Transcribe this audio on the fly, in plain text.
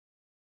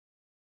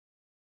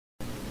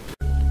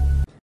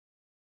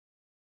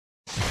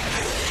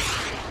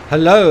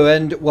Hello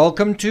and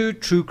welcome to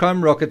True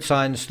Crime Rocket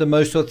Science, the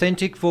most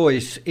authentic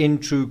voice in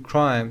true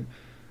crime.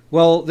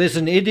 Well, there's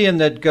an idiom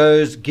that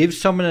goes, give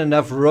someone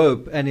enough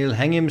rope and he'll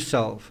hang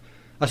himself.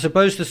 I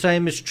suppose the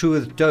same is true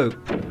with dope.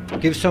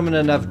 Give someone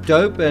enough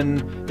dope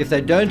and if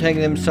they don't hang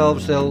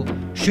themselves, they'll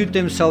shoot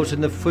themselves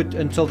in the foot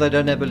until they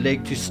don't have a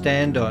leg to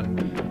stand on.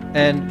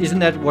 And isn't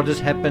that what has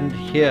happened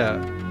here?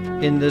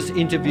 In this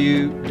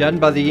interview done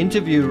by the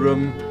Interview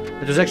Room,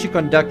 it was actually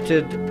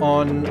conducted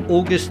on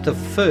August the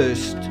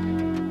 1st.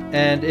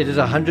 And it is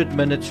 100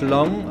 minutes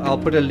long. I'll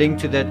put a link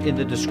to that in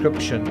the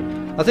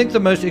description. I think the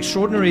most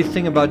extraordinary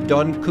thing about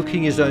Don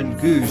cooking his own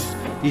goose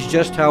is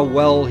just how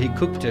well he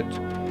cooked it.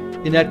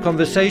 In that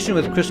conversation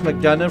with Chris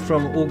McDonough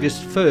from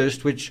August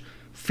 1st, which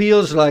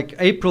feels like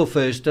April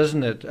 1st,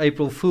 doesn't it?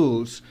 April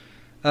Fools.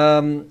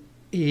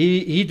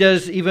 He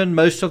does even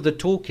most of the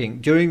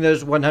talking. During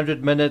those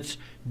 100 minutes,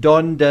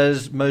 Don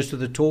does most of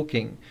the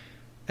talking.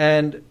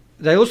 And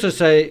they also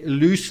say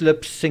loose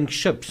lips sink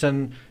ships,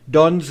 and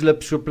Don's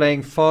lips were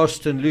playing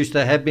fast and loose.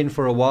 They have been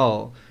for a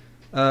while.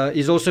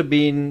 He's also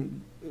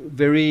been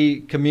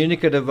very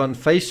communicative on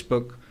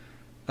Facebook.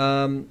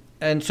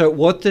 And so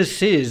what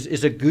this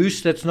is a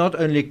goose that's not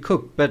only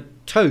cooked, but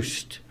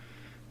toast.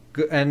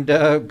 And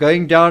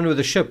going down with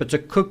the ship. It's a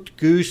cooked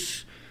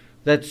goose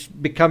that's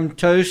become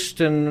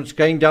toast and it's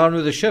going down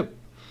with the ship.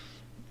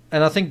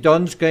 And I think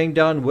Don's going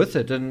down with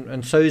it,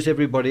 and so is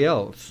everybody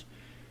else.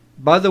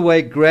 By the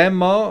way,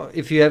 Grandma,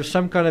 if you have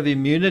some kind of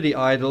immunity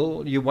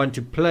idol you want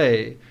to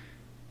play,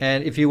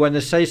 and if you want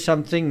to say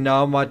something,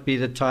 now might be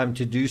the time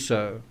to do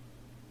so.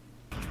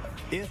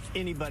 If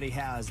anybody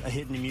has a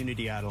hidden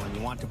immunity idol and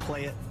you want to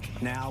play it,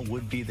 now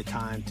would be the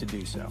time to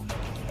do so.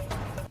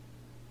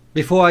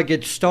 Before I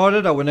get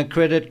started, I want to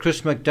credit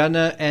Chris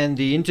McDonough and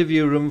the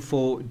Interview Room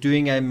for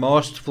doing a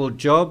masterful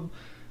job,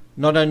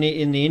 not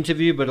only in the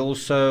interview, but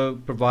also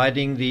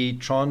providing the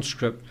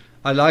transcript.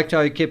 I liked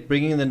how he kept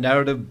bringing the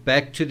narrative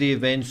back to the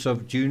events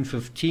of June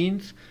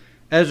 15th.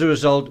 As a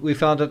result, we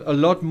found out a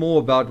lot more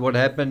about what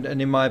happened,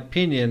 and in my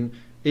opinion,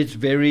 it's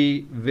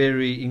very,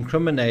 very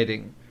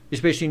incriminating,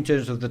 especially in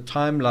terms of the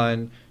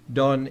timeline.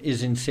 Don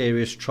is in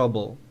serious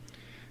trouble.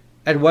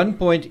 At one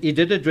point, he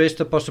did address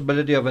the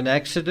possibility of an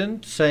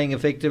accident, saying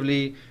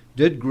effectively,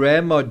 did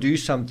Grandma do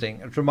something?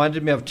 It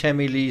reminded me of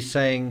Tammy Lee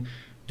saying,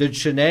 did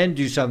Shanann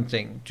do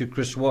something to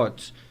Chris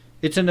Watts?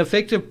 It's an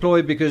effective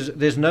ploy because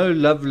there's no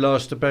love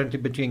lost apparently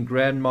between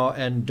Grandma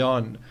and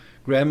Don.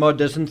 Grandma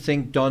doesn't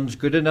think Don's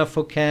good enough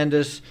for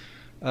Candace.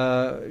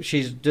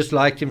 She's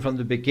disliked him from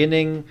the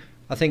beginning.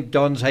 I think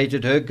Don's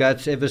hated her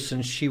guts ever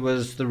since she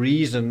was the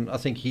reason, I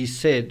think he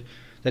said,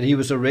 that he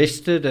was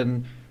arrested.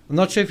 And I'm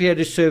not sure if he had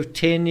to serve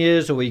 10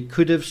 years or he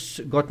could have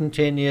gotten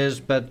 10 years,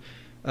 but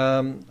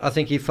I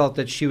think he felt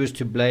that she was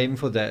to blame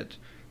for that.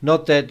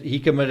 Not that he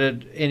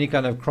committed any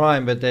kind of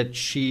crime, but that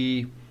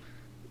she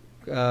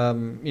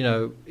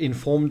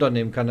informed on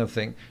him, kind of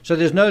thing. So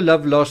there's no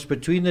love lost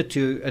between the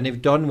two, and if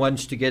Don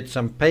wants to get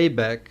some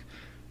payback,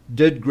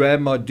 did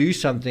Grandma do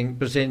something,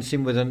 presents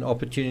him with an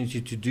opportunity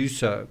to do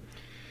so.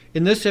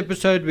 In this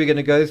episode, we're going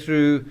to go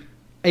through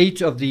 8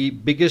 of the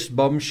biggest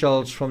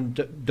bombshells from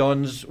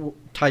Don's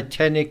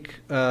Titanic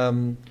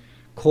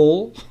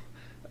call,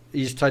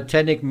 his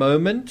Titanic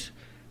moment.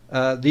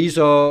 These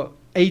are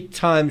 8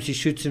 times he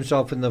shoots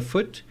himself in the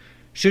foot.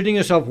 Shooting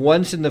yourself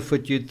once in the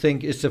foot you'd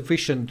think is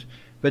sufficient,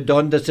 but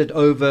Don does it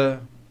over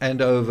and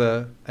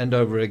over and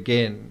over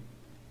again.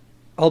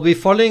 I'll be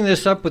following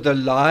this up with a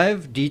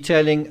live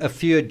detailing a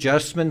few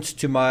adjustments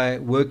to my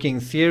working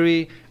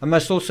theory. I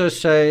must also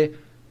say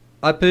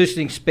I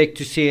personally expect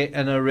to see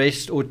an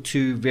arrest or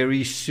two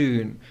very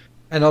soon,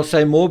 and I'll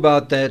say more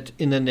about that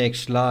in the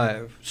next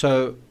live.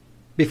 So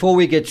before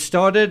we get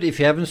started, if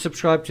you haven't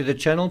subscribed to the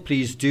channel,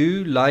 please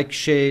do like,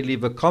 share,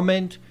 leave a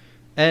comment,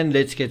 and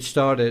let's get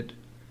started.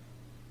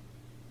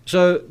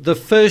 So the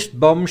first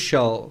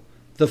bombshell: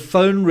 the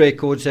phone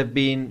records have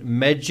been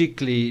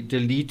magically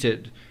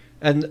deleted.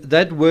 And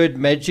that word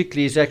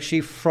magically is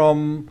actually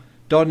from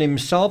Don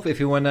himself. If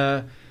you want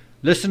to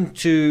listen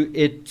to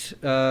it,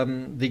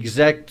 the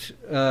exact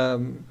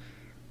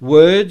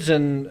words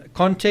and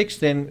context,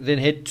 then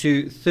head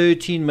to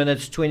 13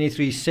 minutes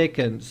 23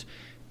 seconds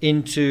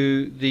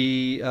into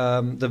the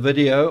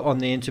video on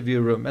the Interview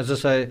Room. As I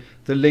say,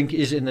 the link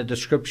is in the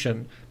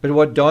description. But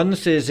what Don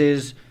says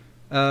is,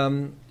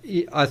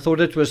 I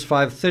thought it was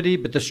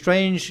 5:30, but the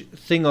strange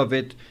thing of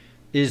it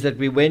is that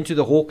we went to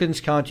the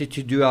Hawkins County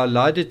to do our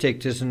lie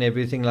detectors and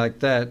everything like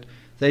that.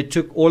 They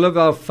took all of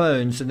our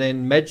phones, and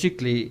then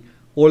magically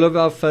all of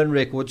our phone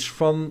records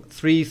from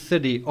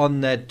 3:30 on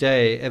that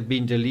day have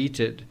been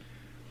deleted.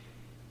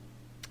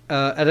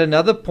 At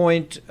another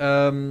point,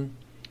 Chris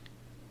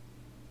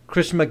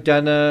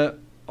McDonough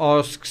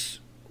asks,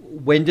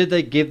 when did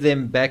they give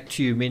them back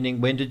to you? Meaning,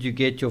 when did you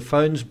get your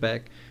phones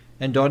back?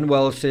 And Don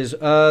Wells says,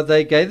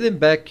 they gave them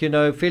back,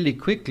 fairly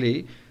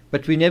quickly,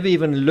 but we never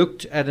even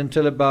looked at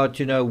until about,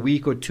 a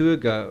week or 2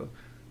 ago.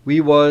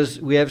 We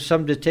have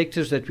some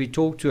detectives that we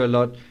talk to a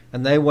lot,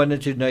 and they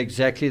wanted to know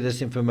exactly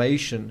this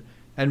information,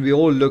 and we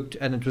all looked,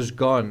 and it was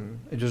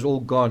gone. It was all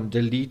gone,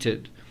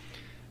 deleted.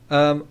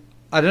 I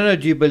don't know,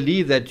 do you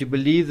believe that? Do you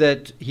believe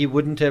that he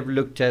wouldn't have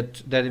looked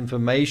at that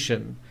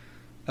information?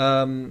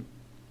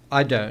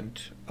 I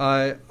don't.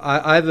 I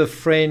have a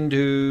friend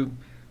who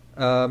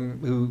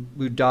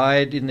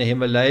died in the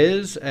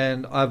Himalayas,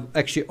 and I've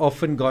actually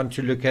often gone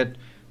to look at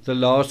the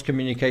last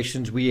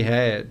communications we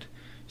had.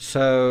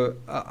 So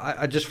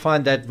I just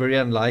find that very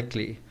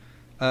unlikely,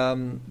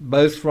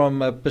 both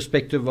from a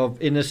perspective of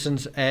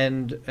innocence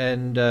and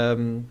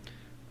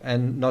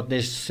not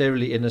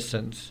necessarily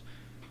innocence.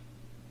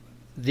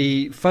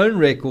 The phone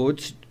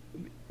records,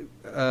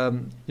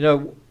 even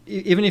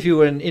if you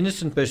were an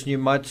innocent person, you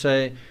might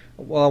say,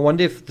 well, I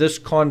wonder if this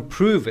can't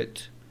prove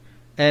it,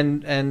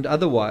 and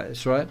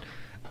otherwise, right?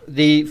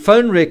 The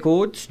phone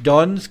records,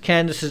 Don's,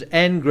 Candace's,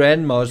 and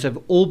Grandma's, have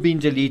all been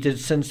deleted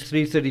since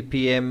 3:30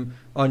 p.m.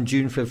 on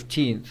June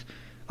 15th.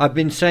 I've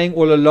been saying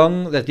all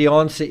along that the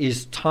answer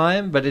is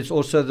time, but it's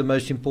also the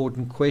most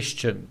important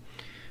question.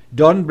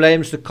 Don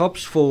blames the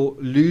cops for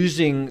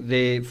losing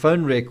their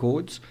phone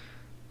records.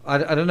 I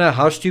don't know,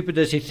 how stupid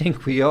does he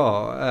think we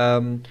are?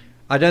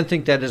 I don't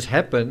think that has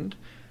happened.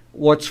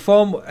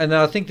 And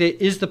I think there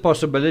is the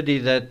possibility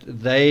that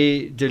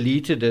they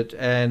deleted it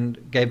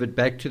and gave it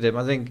back to them.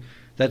 I think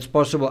that's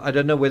possible. I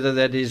don't know whether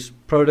that is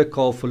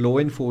protocol for law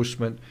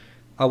enforcement.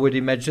 I would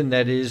imagine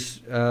that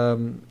is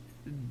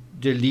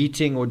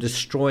deleting or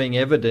destroying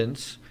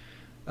evidence.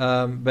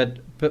 But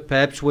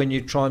perhaps when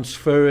you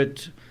transfer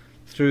it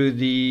through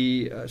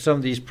some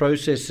of these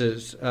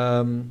processes,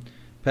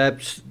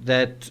 perhaps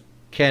that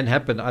can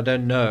happen. I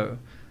don't know.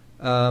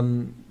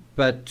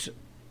 But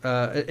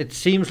it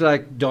seems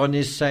like Don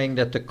is saying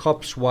that the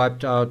cops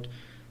wiped out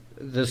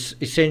this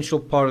essential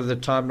part of the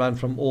timeline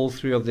from all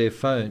three of their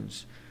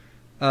phones.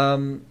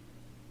 Another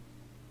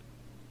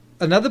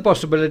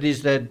possibility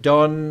is that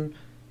Don,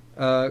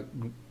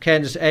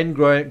 Candace, and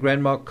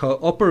Grandma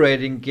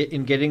cooperating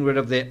in getting rid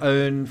of their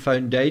own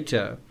phone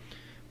data.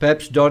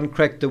 Perhaps Don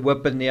cracked the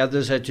whip and the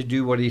others had to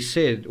do what he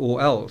said,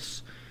 or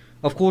else.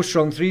 Of course,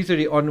 from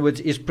 3:30 onwards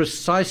is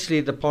precisely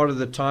the part of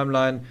the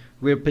timeline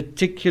we're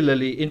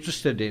particularly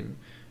interested in.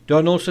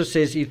 Don also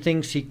says he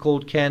thinks he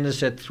called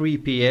Candace at 3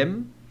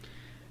 p.m.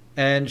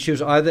 and she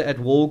was either at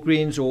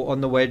Walgreens or on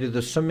the way to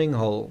the swimming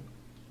hole.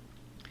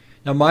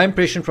 Now, my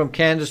impression from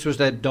Candace was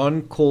that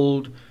Don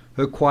called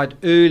her quite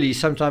early,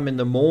 sometime in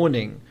the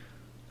morning.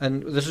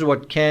 And this is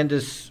what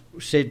Candace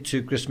said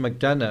to Chris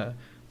McDonough,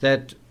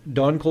 that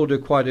Don called her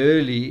quite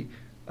early.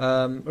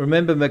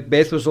 Remember,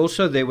 Macbeth was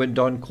also there when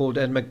Don called,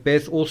 and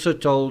Macbeth also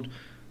told,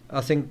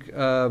 I think,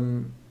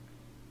 I'm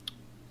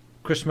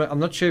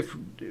not sure if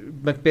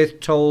Macbeth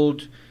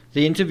told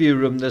the interview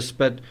room this,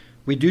 but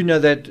we do know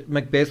that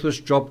Macbeth was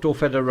dropped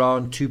off at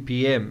around 2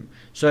 p.m.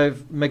 So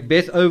if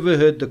Macbeth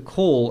overheard the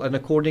call, and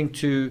according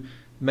to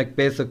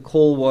Macbeth, the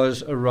call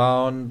was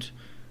around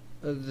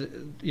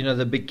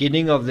the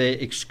beginning of their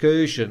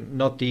excursion,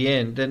 not the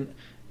end, then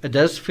it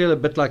does feel a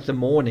bit like the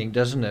morning,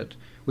 doesn't it?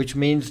 Which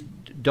means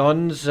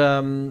Don's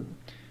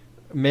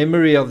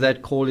memory of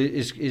that call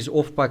is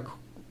off by,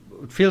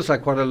 it feels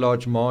like, quite a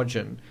large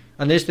margin,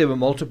 unless there were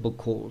multiple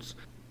calls.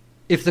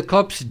 If the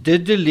cops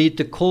did delete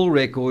the call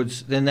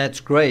records, then that's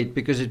great,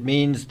 because it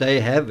means they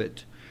have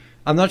it.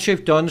 I'm not sure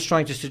if Don's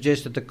trying to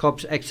suggest that the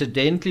cops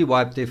accidentally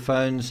wiped their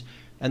phones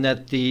and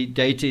that the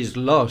data is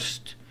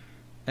lost,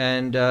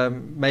 and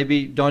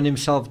maybe Don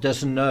himself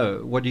doesn't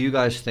know. What do you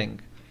guys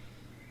think?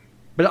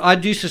 But I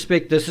do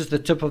suspect this is the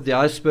tip of the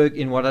iceberg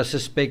in what I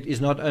suspect is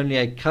not only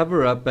a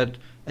cover-up, but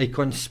a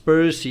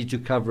conspiracy to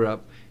cover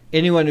up.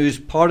 Anyone who's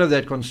part of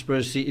that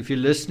conspiracy, if you're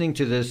listening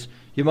to this,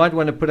 you might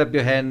want to put up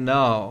your hand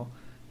now,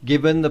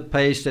 given the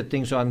pace that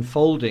things are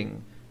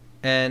unfolding,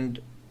 and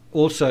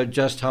also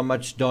just how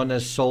much Don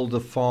has sold the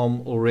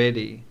farm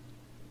already.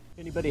 If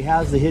anybody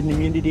has the hidden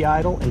immunity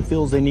idol and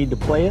feels they need to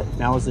play it,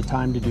 now is the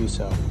time to do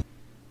so.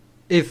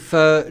 If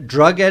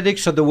drug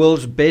addicts are the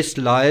world's best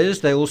liars,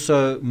 they're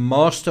also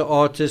master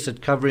artists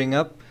at covering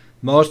up,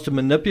 master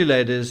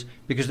manipulators,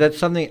 because that's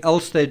something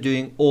else they're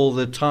doing all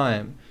the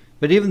time.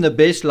 But even the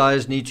best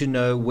liars need to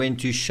know when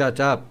to shut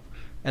up.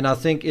 And I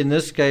think in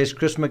this case,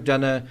 Chris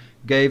McDonough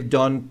gave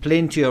Don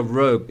plenty of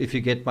rope, if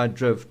you get my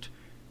drift,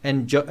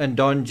 and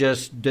Don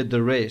just did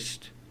the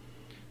rest.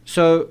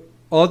 So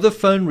are the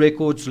phone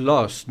records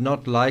lost?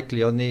 Not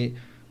likely. On the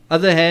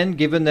other hand,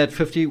 given that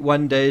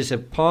 51 days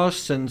have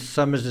passed since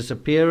Summer's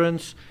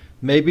disappearance,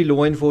 maybe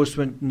law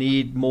enforcement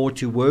need more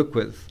to work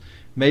with.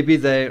 Maybe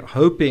they're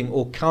hoping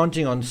or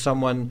counting on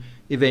someone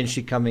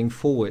eventually coming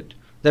forward.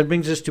 That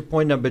brings us to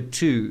point number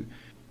 2.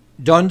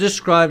 Don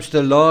describes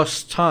the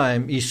last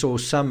time he saw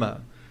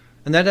Summer,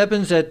 and that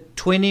happens at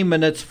 20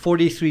 minutes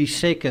 43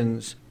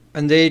 seconds.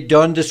 And there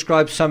Don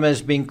describes Summer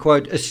as being,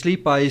 quote,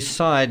 asleep by his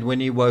side when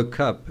he woke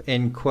up,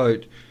 end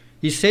quote.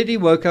 He said he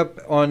woke up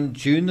on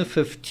June the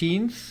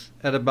 15th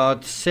at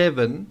about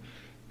 7.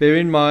 Bear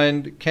in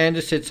mind,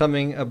 Candace said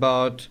something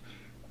about,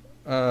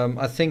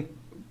 I think,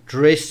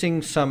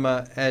 dressing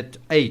Summer at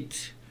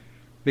 8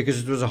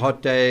 because it was a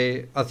hot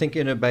day, I think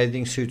in a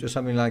bathing suit or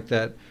something like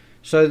that.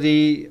 So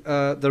the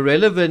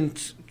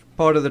relevant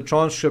part of the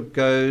transcript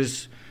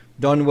goes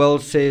Don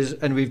Wells says,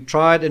 and we've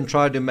tried and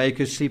tried to make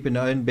her sleep in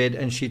her own bed,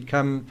 and she'd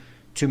come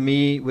to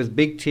me with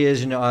big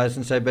tears in her eyes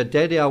and say, but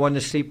Daddy, I want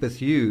to sleep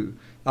with you.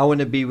 I want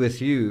to be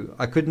with you.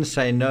 I couldn't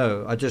say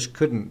no. I just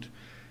couldn't.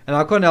 And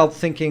I can't help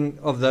thinking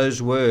of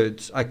those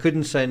words. I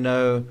couldn't say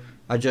no.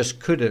 I just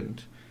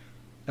couldn't.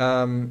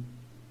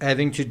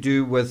 Having to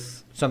do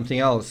with something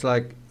else,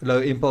 like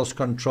low impulse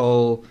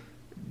control,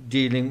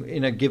 dealing,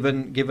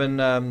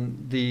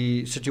 given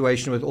the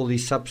situation with all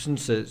these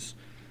substances.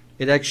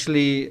 It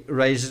actually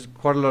raises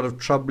quite a lot of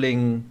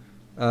troubling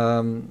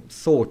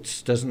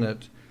thoughts, doesn't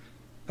it?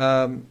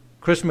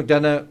 Chris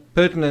McDonough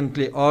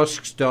pertinently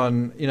asks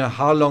Don,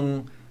 how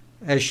long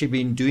has she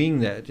been doing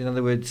that? In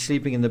other words,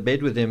 sleeping in the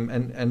bed with him.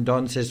 And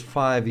Don says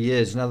 5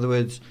 years. In other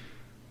words,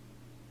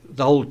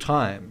 the whole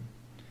time,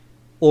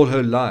 all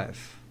her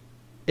life,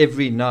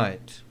 every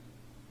night.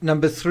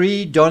 Number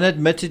 3, Don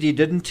admitted he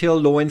didn't tell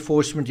law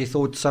enforcement he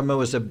thought Summer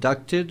was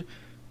abducted.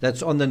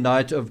 That's on the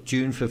night of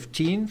June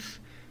 15th.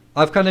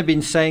 I've kind of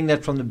been saying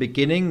that from the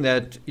beginning,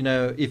 that,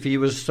 if he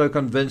was so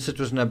convinced it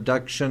was an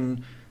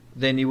abduction,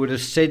 then he would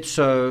have said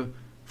so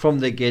from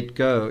the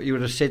get-go. He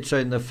would have said so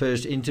in the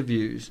first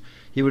interviews.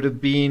 There would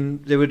have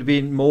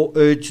been more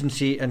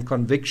urgency and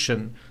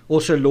conviction.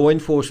 Also, law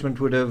enforcement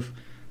would have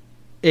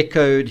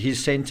echoed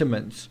his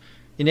sentiments.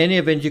 In any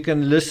event, you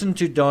can listen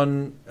to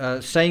Don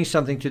saying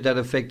something to that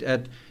effect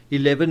at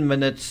 11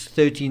 minutes,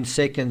 13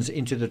 seconds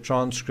into the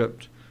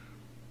transcript.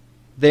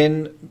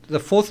 Then the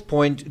 4th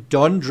point,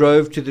 Don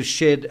drove to the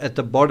shed at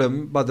the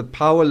bottom by the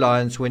power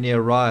lines when he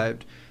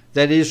arrived.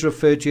 That is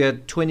referred to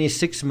at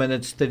 26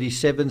 minutes,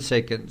 37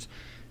 seconds.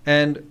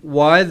 And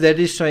why that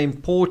is so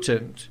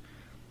important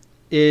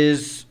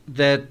is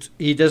that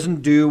he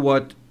doesn't do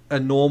what a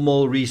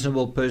normal,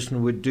 reasonable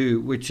person would do,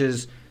 which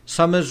is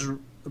Summer's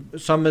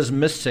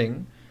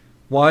missing.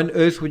 Why on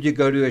earth would you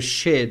go to a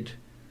shed?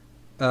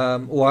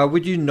 Why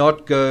would you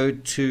not go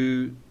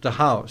to the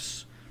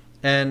house?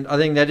 And I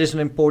think that is an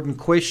important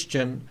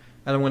question,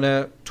 and I'm going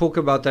to talk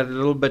about that a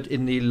little bit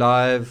in the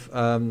live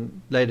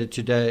later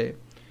today.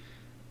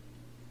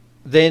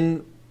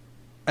 Then,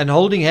 and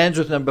holding hands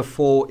with number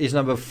 4 is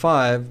number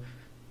 5.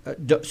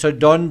 So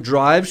Don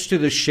drives to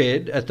the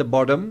shed at the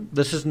bottom.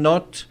 This is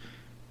not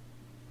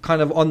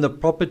kind of on the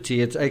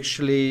property. It's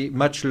actually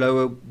much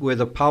lower where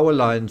the power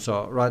lines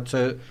are, right?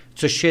 So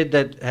it's a shed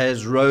that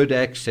has road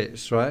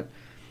access, right?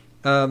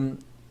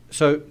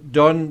 So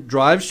Don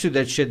drives to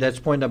that shed. That's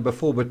point number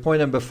 4. But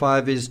point number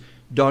 5 is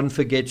Don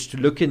forgets to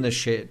look in the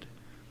shed.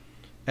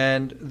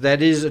 And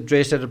that is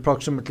addressed at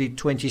approximately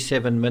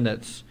 27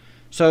 minutes.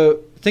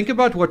 So think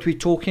about what we're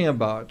talking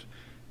about.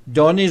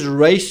 Don is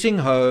racing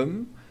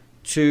home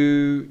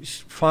to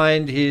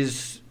find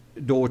his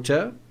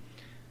daughter,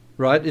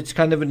 right? It's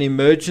kind of an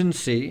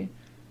emergency.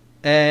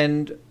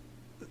 And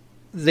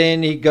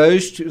then he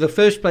goes to, the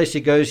first place he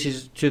goes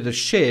is to the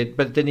shed,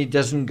 but then he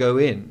doesn't go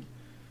in.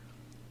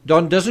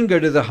 Don doesn't go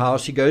to the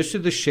house, he goes to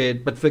the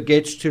shed, but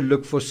forgets to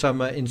look for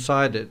Summer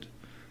inside it.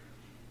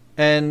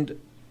 And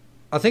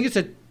I think it's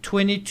at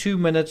 22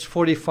 minutes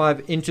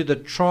 45 into the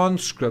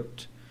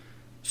transcript.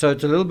 So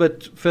it's a little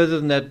bit further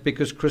than that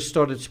because Chris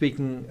started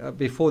speaking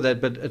before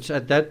that, but it's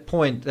at that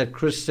point that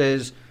Chris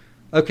says,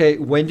 okay,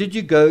 when did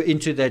you go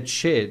into that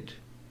shed?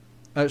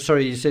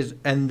 He says,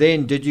 and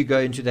then did you go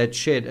into that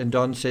shed? And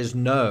Don says,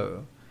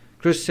 no.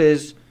 Chris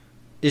says,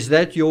 is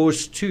that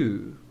yours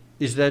too?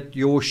 Is that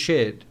your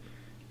shed?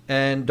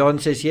 And Don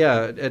says,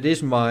 yeah, it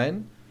is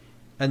mine.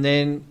 And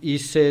then he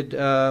said,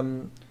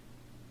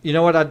 you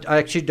know what, I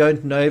actually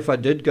don't know if I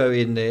did go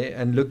in there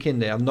and look in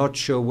there. I'm not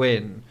sure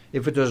when,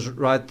 if it was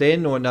right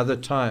then or another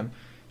time.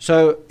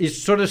 So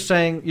he's sort of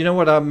saying, you know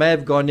what, I may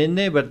have gone in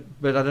there, but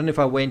I don't know if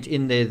I went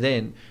in there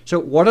then. So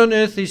what on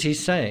earth is he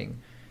saying?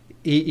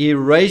 He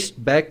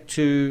raced back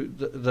to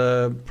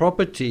the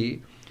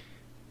property,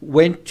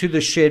 went to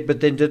the shed,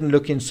 but then didn't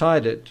look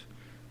inside it.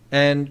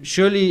 And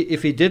surely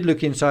if he did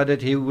look inside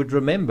it, he would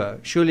remember.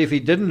 Surely if he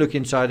didn't look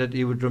inside it,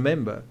 he would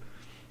remember.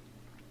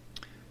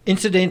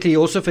 Incidentally, he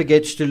also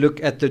forgets to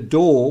look at the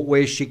door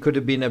where she could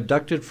have been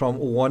abducted from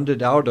or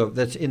wandered out of,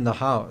 that's in the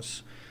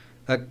house.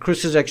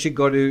 Chris has actually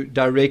got to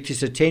direct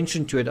his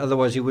attention to it,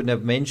 otherwise he wouldn't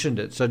have mentioned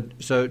it.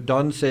 So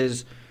Don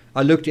says,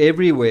 I looked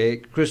everywhere.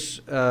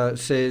 Chris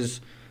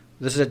says,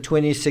 this is at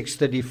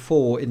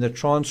 26:34 in the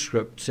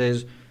transcript,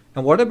 says,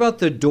 and what about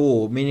the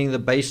door, meaning the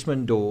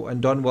basement door?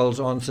 And Don Wells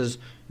answers,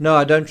 no,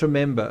 I don't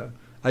remember.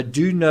 I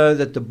do know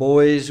that the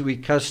boys, we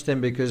cuss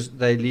them because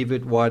they leave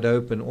it wide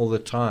open all the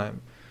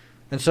time.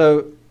 And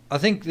so I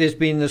think there's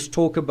been this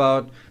talk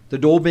about the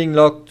door being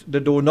locked,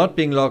 the door not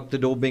being locked, the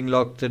door being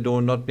locked, the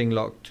door not being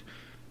locked.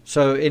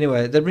 So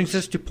anyway, that brings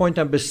us to point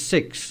number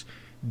 6.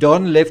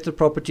 Don left the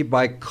property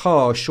by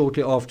car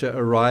shortly after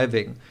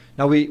arriving.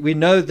 Now we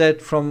know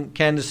that from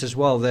Candace as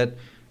well, that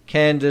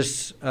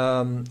Candace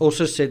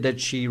also said that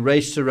she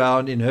raced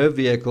around in her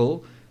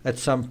vehicle at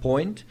some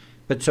point.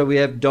 But so we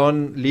have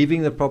Don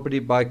leaving the property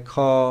by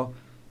car,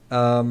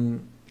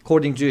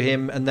 according to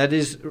him, and that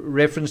is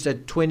referenced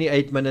at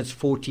 28 minutes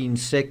 14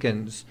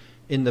 seconds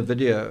in the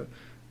video.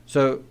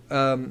 So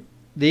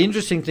the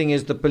interesting thing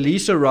is the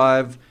police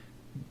arrive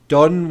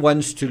Don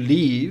wants to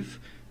leave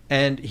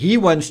and he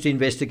wants to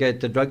investigate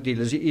the drug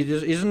dealers. He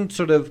isn't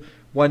sort of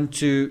one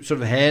to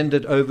sort of hand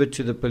it over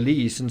to the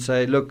police and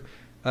say, look,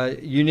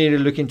 you need to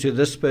look into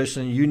this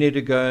person, you need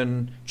to go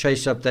and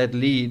chase up that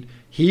lead.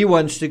 He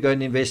wants to go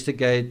and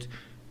investigate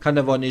kind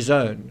of on his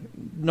own,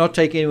 not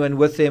take anyone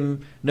with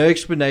him, no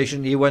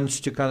explanation. He wants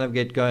to kind of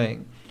get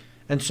going.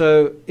 And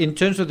so in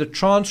terms of the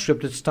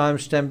transcript, it's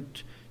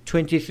time-stamped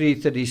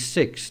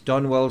 23:36.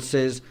 Don Wells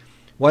says,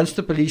 once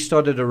the police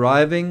started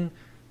arriving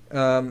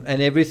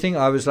and everything,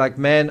 I was like,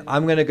 man,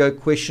 I'm going to go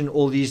question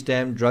all these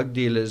damn drug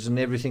dealers and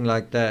everything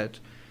like that.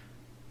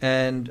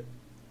 And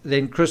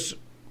then Chris,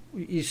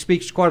 he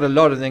speaks quite a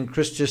lot, and then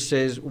Chris just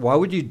says, why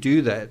would you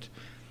do that?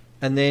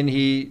 And then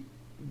he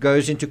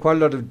goes into quite a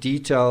lot of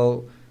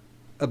detail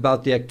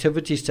about the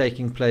activities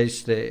taking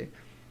place there.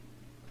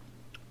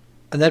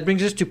 And that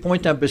brings us to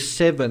point number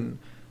 7.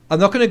 I'm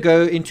not going to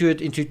go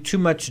into too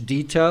much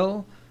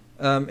detail.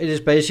 It is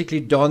basically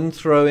Don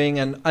throwing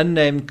an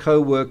unnamed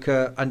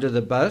co-worker under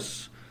the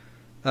bus,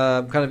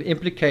 kind of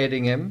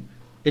implicating him.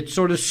 It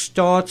sort of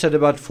starts at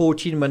about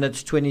 14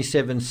 minutes,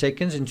 27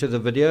 seconds into the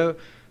video.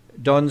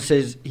 Don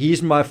says,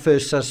 he's my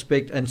first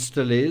suspect and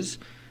still is.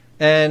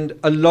 And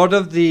a lot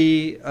of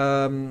the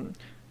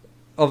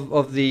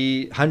of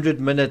the 100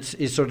 minutes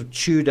is sort of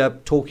chewed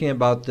up talking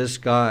about this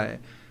guy.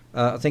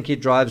 I think he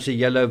drives a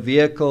yellow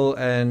vehicle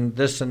and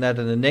this and that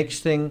and the next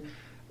thing.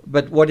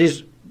 But what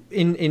is,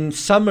 in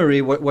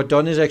summary, what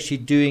Don is actually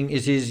doing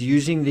is he's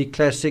using the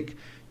classic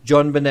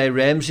John Benet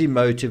Ramsey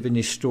motive in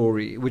his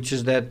story, which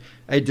is that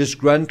a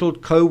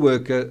disgruntled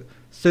co-worker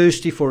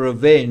thirsty for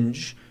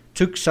revenge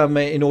took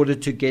somewhere in order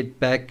to get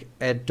back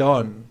at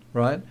Don,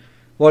 right?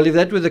 Well, if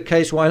that were the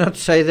case, why not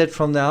say that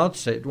from the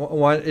outset?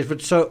 Why, if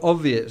it's so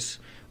obvious,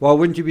 why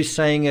wouldn't you be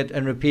saying it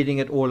and repeating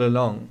it all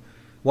along?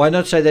 Why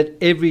not say that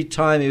every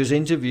time he was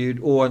interviewed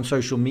or on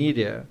social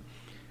media?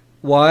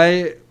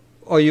 Why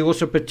are you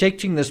also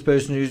protecting this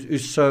person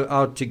who's so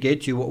out to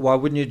get you? Why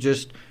wouldn't you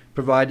just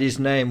provide his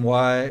name?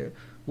 Why?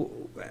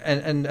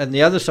 And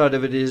the other side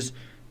of it is,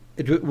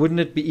 wouldn't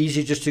it be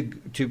easy just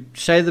to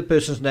say the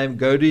person's name,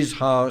 go to his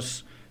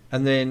house,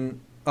 and then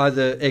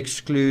either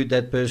exclude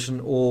that person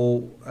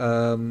or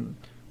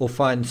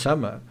find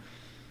Summer?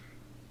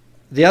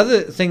 The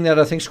other thing that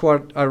I think is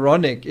quite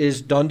ironic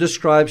is Don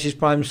describes his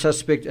prime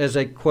suspect as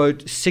a,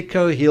 quote,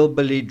 sicko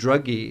hillbilly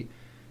druggie.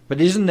 But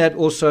isn't that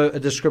also a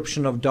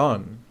description of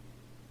Don?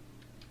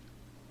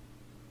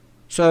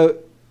 So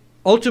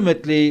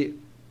ultimately,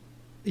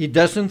 he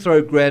doesn't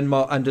throw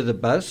Grandma under the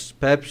bus.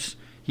 Perhaps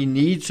he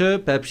needs her,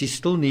 perhaps he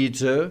still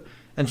needs her.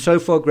 And so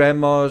far,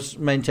 Grandma's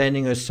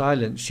maintaining her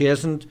silence. She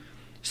hasn't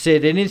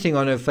said anything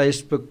on her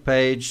Facebook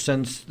page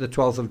since the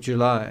 12th of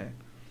July.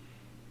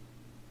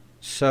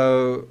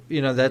 So,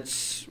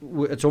 it's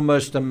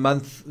almost a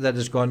month that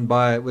has gone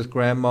by with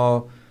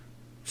Grandma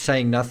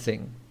saying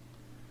nothing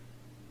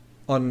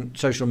on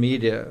social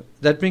media.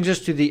 That brings us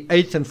to the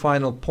 8th and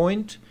final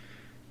point.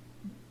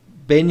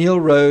 Ben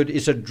Hill Road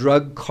is a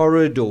drug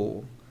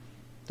corridor.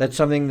 That's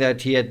something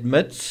that he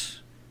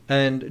admits.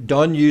 And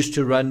Don used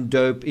to run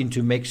dope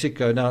into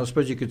Mexico. Now, I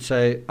suppose you could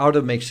say out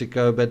of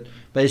Mexico, but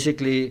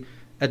basically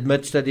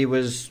admits that he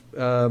was,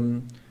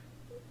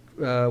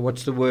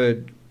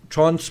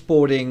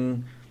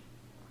 transporting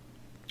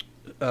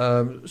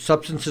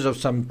substances of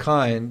some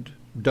kind,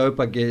 dope,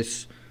 I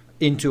guess,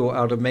 into or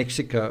out of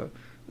Mexico.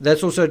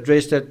 That's also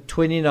addressed at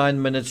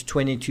 29 minutes,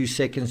 22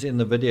 seconds in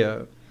the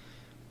video.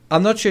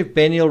 I'm not sure if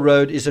Ben Hill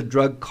Road is a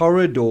drug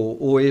corridor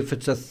or if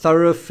it's a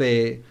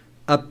thoroughfare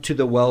up to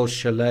the Wells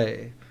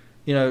Chalet.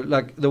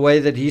 Like the way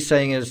that he's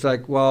saying is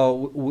like,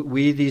 well,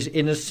 we these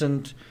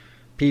innocent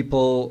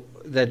people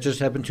that just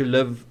happen to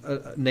live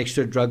next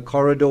to a drug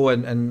corridor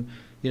and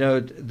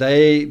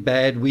they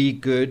bad, we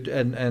good,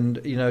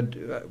 and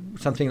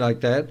something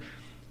like that.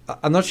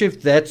 I'm not sure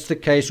if that's the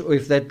case or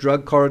if that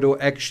drug corridor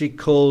actually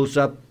curls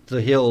up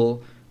the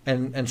hill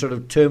and sort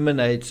of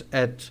terminates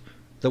at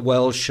the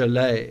Wells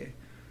Chalet.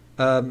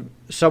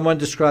 Someone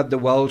described the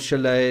Wells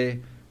Chalet,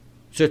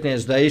 certainly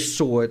as they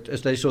saw it,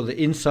 as they saw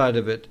the inside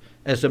of it,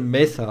 as a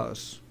meth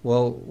house.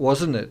 Well,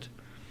 wasn't it?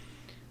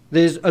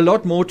 There's a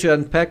lot more to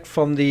unpack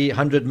from the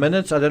 100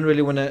 minutes. I don't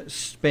really want to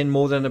spend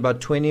more than about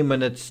 20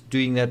 minutes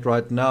doing that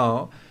right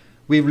now.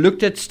 We've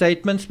looked at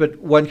statements, but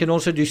one can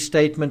also do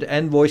statement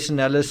and voice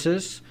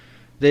analysis.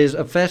 There's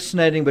a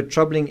fascinating but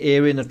troubling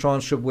area in the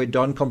transcript where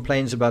Don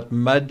complains about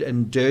mud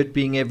and dirt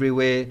being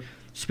everywhere,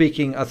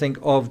 speaking, I think,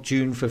 of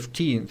June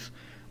 15th.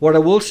 What I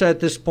will say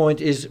at this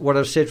point is what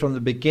I've said from the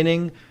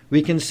beginning.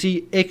 We can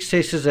see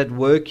excesses at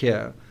work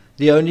here.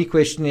 The only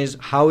question is,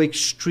 how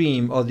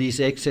extreme are these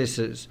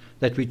excesses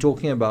that we're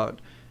talking about?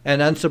 And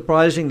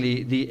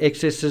unsurprisingly, the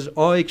excesses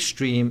are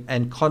extreme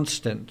and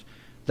constant.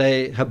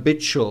 They're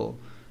habitual.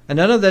 And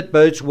none of that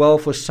bodes well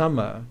for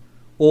Summer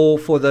or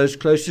for those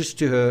closest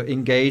to her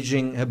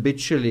engaging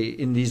habitually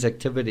in these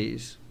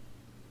activities.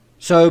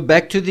 So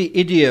back to the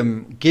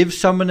idiom, give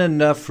someone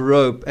enough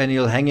rope and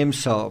he'll hang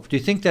himself. Do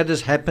you think that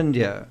has happened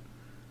here?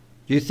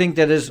 Do you think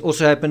that has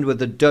also happened with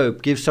the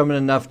dope? Give someone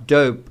enough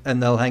dope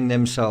and they'll hang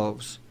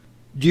themselves.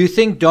 Do you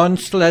think Don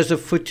still has a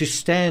foot to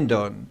stand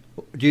on?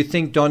 Do you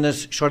think Don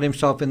has shot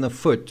himself in the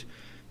foot?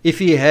 If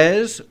he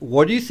has,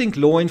 what do you think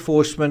law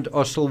enforcement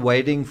are still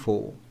waiting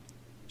for?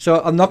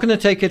 So I'm not going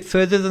to take it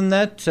further than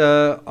that.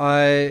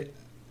 I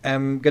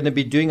am going to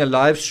be doing a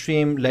live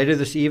stream later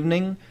this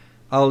evening.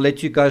 I'll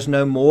let you guys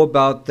know more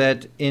about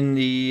that in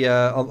the.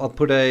 I'll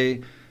put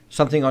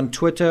something on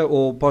Twitter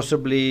or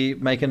possibly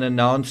make an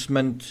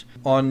announcement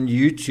on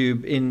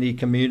YouTube in the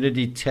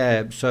community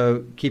tab.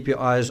 So keep your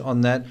eyes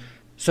on that.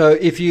 So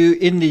if you're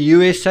in the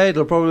USA,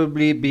 it'll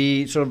probably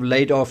be sort of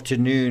late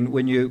afternoon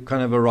when you're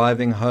kind of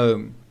arriving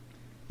home.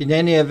 In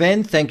any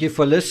event, thank you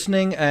for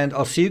listening, and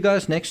I'll see you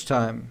guys next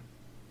time.